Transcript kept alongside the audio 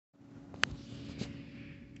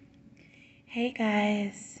Hey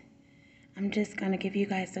guys, I'm just gonna give you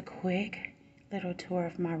guys a quick little tour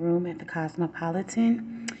of my room at the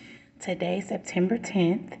Cosmopolitan. Today, September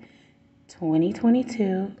 10th,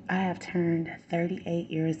 2022, I have turned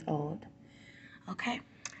 38 years old. Okay,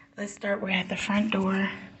 let's start. We're at the front door.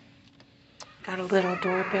 Got a little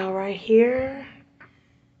doorbell right here.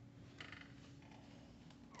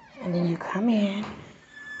 And then you come in.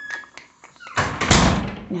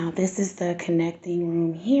 Now this is the connecting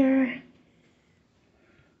room here.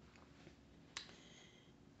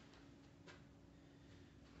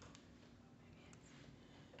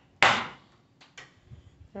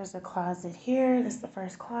 There's a closet here. This is the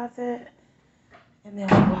first closet. And then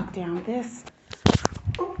we walk down this.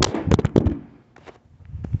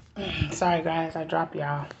 Sorry guys, I dropped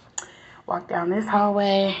y'all. Walk down this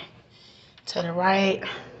hallway to the right.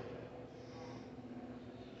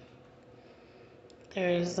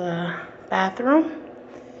 There's a bathroom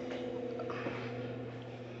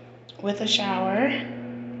with a shower.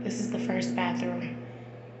 This is the first bathroom.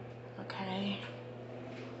 Okay.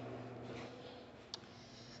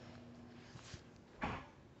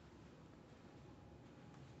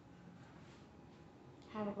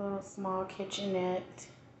 Have a little small kitchenette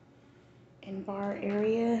and bar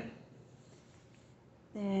area.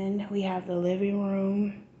 Then we have the living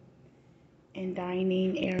room and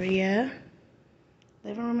dining area.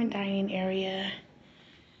 Living room and dining area.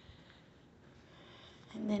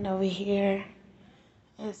 And then over here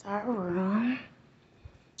is our room.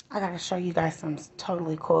 I gotta show you guys something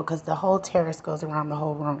totally cool because the whole terrace goes around the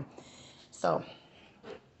whole room. So,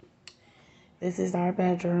 this is our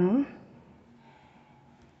bedroom.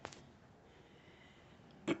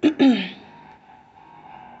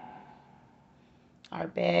 Our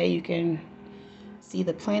bed, you can see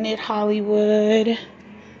the Planet Hollywood.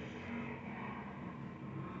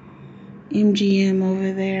 MGM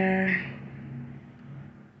over there.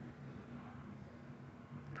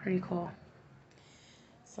 Pretty cool.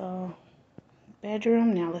 So,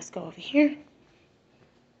 bedroom. Now let's go over here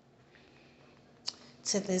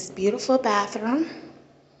to this beautiful bathroom.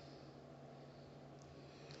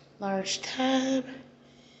 Large tub,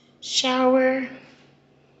 shower,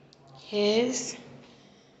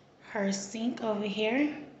 her sink over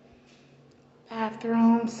here.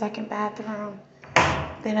 Bathroom, second bathroom.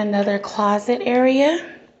 Then another closet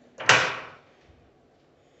area.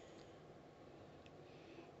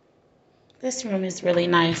 This room is really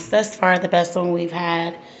nice. Thus far, the best one we've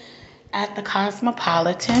had at the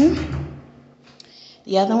Cosmopolitan.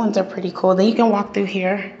 The other ones are pretty cool. Then you can walk through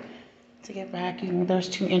here to get back. There's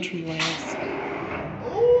two entryways.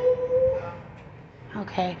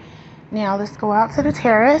 Okay, now let's go out to the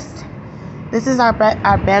terrace. This is our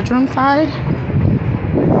bedroom side.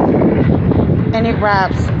 And it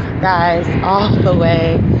wraps, guys, all the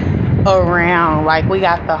way around. Like, we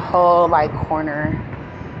got the whole, like, corner.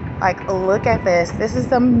 Like, look at this. This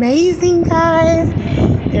is amazing, guys.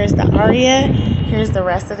 There's the Aria. Here's the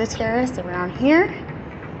rest of the terrace around here.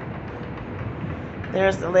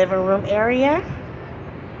 There's the living room area.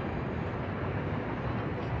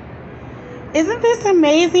 Isn't this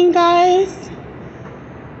amazing, guys?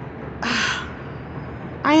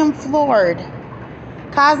 I am floored.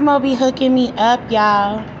 Cosmo be hooking me up,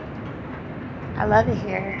 y'all. I love it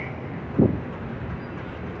here.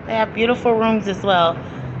 They have beautiful rooms as well.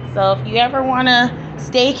 So if you ever want a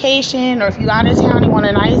staycation, or if you're out of town and want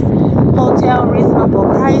a nice hotel, reasonable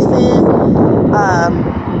prices,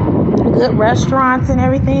 good restaurants and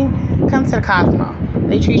everything, come to the Cosmo.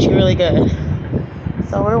 They treat you really good.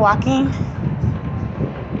 So we're walking.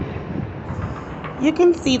 You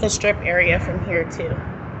can see the strip area from here too.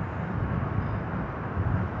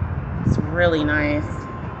 It's really nice.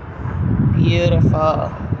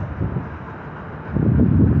 Beautiful.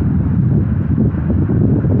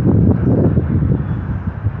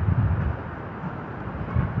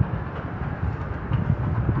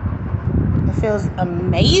 It feels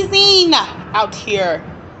amazing out here.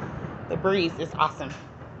 The breeze is awesome.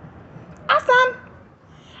 Awesome.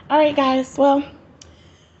 All right, guys. Well,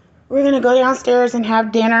 we're going to go downstairs and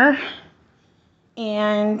have dinner.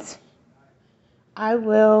 And I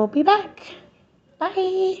will be back.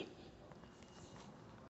 Bye.